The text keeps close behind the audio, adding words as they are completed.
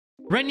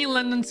Rainy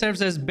London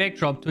serves as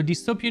backdrop to a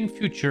dystopian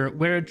future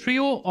where a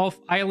trio of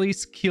highly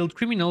skilled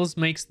criminals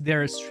makes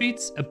their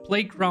streets a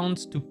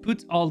playground to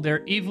put all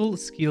their evil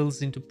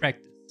skills into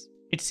practice.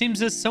 It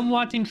seems a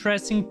somewhat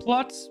interesting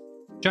plot.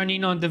 Join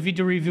in on the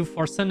video review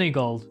for Sunday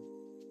Gold.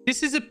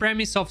 This is the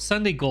premise of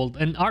Sunday Gold,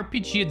 an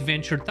RPG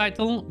adventure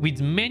title with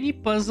many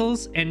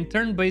puzzles and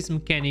turn-based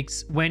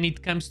mechanics when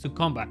it comes to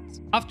combat.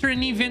 After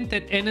an event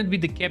that ended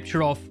with the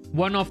capture of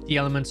one of the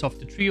elements of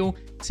the trio,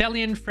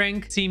 Sally and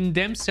Frank seem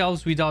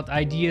themselves without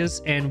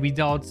ideas and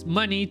without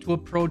money to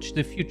approach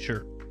the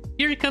future.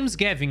 Here comes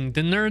Gavin,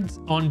 the nerd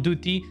on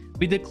duty,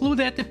 with a clue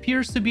that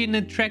appears to be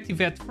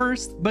unattractive at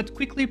first, but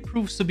quickly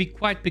proves to be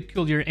quite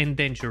peculiar and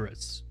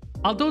dangerous.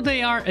 Although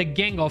they are a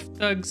gang of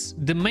thugs,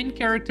 the main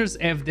characters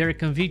have their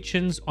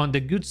convictions on the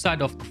good side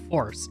of the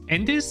force,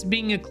 and this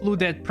being a clue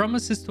that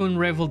promises to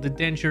unravel the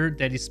danger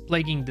that is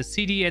plaguing the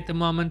city at the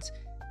moment,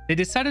 they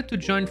decided to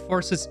join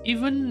forces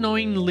even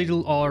knowing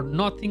little or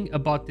nothing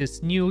about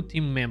this new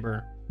team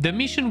member. The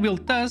mission will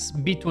thus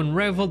be to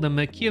unravel the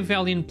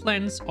Machiavellian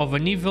plans of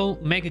an evil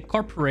mega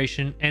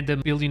corporation and the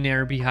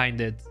billionaire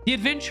behind it. The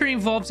adventure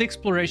involves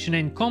exploration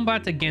and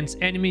combat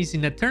against enemies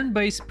in a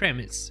turn-based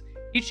premise.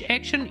 Each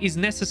action is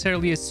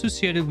necessarily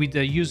associated with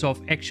the use of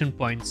action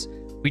points,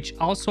 which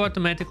also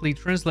automatically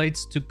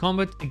translates to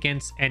combat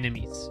against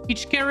enemies.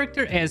 Each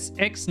character has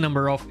X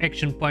number of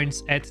action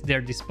points at their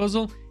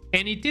disposal,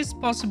 and it is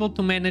possible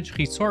to manage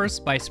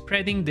resources by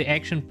spreading the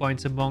action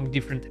points among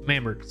different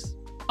members.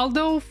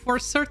 Although for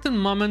certain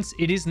moments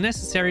it is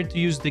necessary to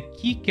use the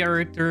key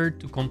character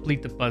to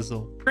complete the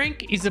puzzle.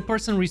 Frank is the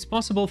person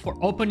responsible for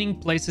opening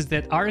places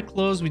that are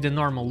closed with a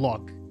normal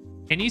lock,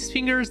 and his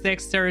fingers'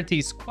 dexterity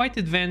is quite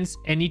advanced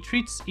and he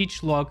treats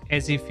each lock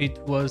as if it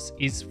was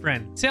his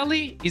friend.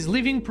 Sally is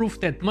living proof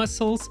that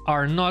muscles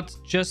are not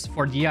just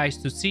for the eyes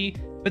to see,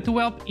 but to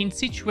help in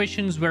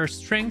situations where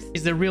strength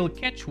is the real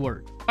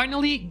catchword.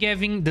 Finally,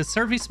 Gavin, the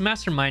service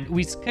mastermind who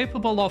is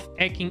capable of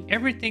hacking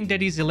everything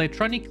that is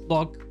electronic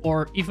lock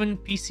or even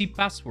PC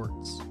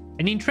passwords.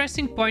 An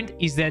interesting point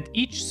is that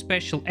each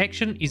special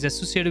action is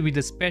associated with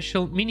a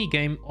special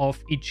minigame of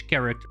each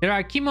character. There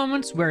are key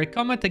moments where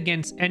combat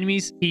against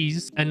enemies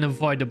is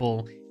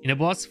unavoidable in a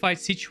boss fight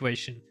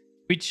situation,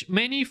 which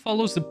mainly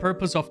follows the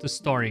purpose of the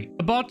story.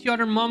 About the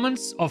other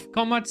moments of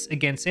combats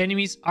against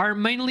enemies are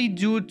mainly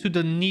due to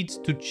the need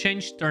to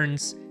change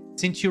turns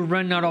since you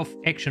run out of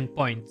action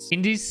points.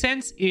 In this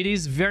sense, it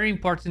is very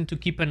important to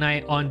keep an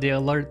eye on the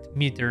alert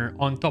meter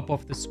on top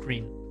of the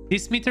screen.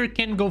 This meter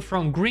can go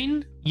from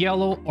green,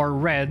 yellow, or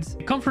red.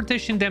 The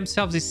confrontation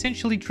themselves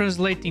essentially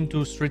translate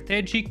into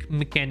strategic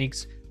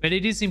mechanics, but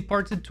it is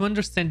important to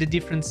understand the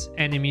different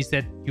enemies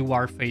that you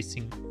are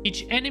facing.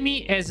 Each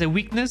enemy has a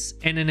weakness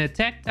and an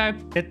attack type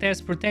that has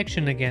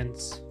protection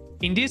against.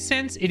 In this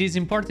sense, it is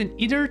important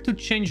either to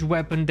change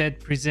weapon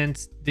that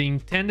presents the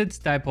intended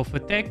type of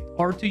attack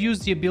or to use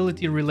the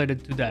ability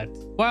related to that.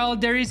 While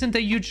there isn't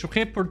a huge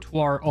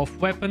repertoire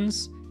of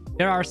weapons,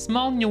 there are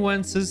small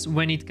nuances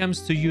when it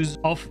comes to use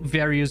of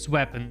various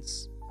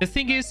weapons. The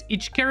thing is,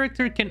 each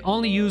character can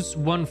only use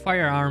one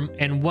firearm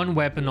and one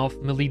weapon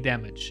of melee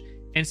damage,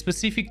 and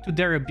specific to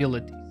their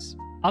abilities.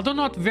 Although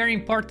not very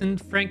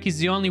important, Frank is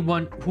the only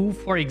one who,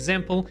 for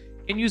example,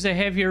 can use a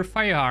heavier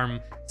firearm,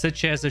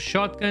 such as a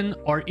shotgun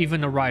or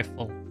even a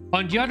rifle.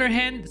 On the other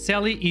hand,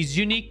 Sally is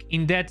unique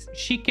in that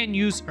she can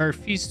use her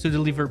fists to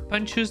deliver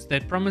punches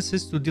that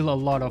promises to deal a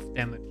lot of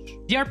damage.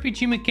 The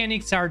RPG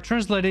mechanics are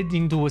translated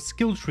into a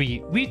skill tree,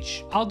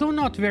 which, although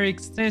not very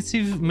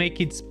extensive, make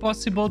it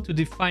possible to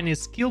define a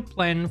skill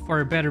plan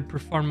for a better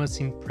performance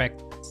in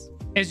practice.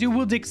 As you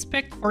would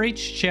expect for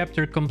each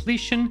chapter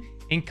completion,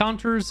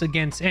 encounters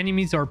against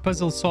enemies or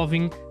puzzle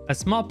solving, a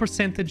small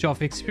percentage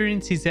of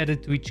experience is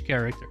added to each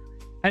character.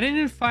 I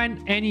didn't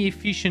find any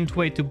efficient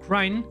way to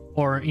grind,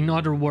 or in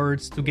other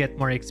words, to get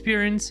more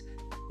experience,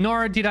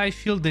 nor did I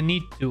feel the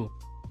need to,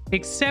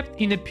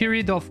 except in a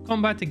period of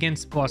combat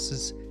against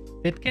bosses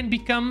that can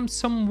become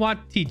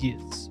somewhat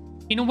tedious.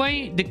 In a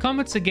way, the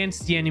combats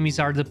against the enemies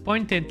are the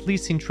point that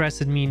least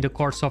interested me in the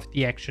course of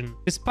the action.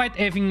 Despite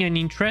having an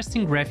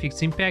interesting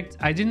graphics impact,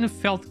 I didn't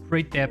felt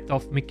great depth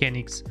of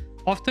mechanics,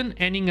 often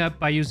ending up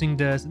by using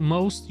the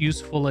most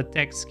useful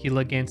attack skill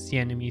against the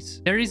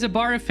enemies. There is a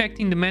bar effect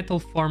in the metal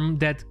form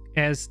that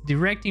has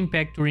direct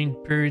impact during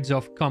periods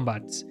of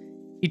combats.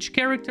 Each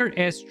character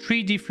has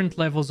 3 different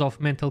levels of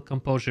mental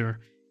composure,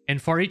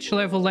 and for each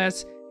level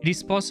less, it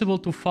is possible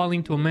to fall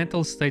into a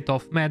mental state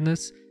of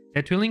madness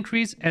that will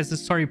increase as the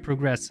story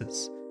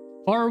progresses,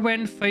 or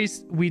when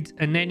faced with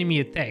an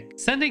enemy attack.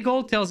 Sunday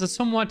Gold tells a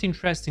somewhat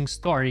interesting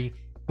story,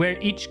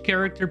 where each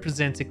character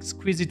presents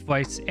exquisite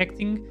voice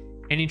acting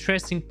and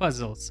interesting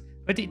puzzles,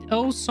 but it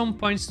owes some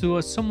points to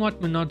a somewhat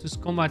monotonous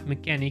combat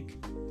mechanic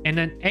and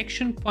an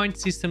action point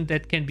system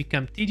that can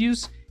become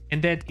tedious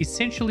and that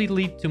essentially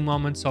lead to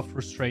moments of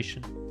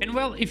frustration. And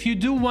well, if you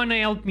do want to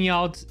help me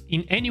out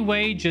in any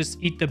way,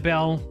 just hit the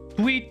bell,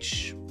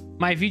 Twitch,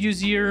 my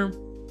videos here,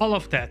 all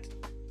of that.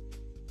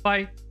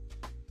 Bye.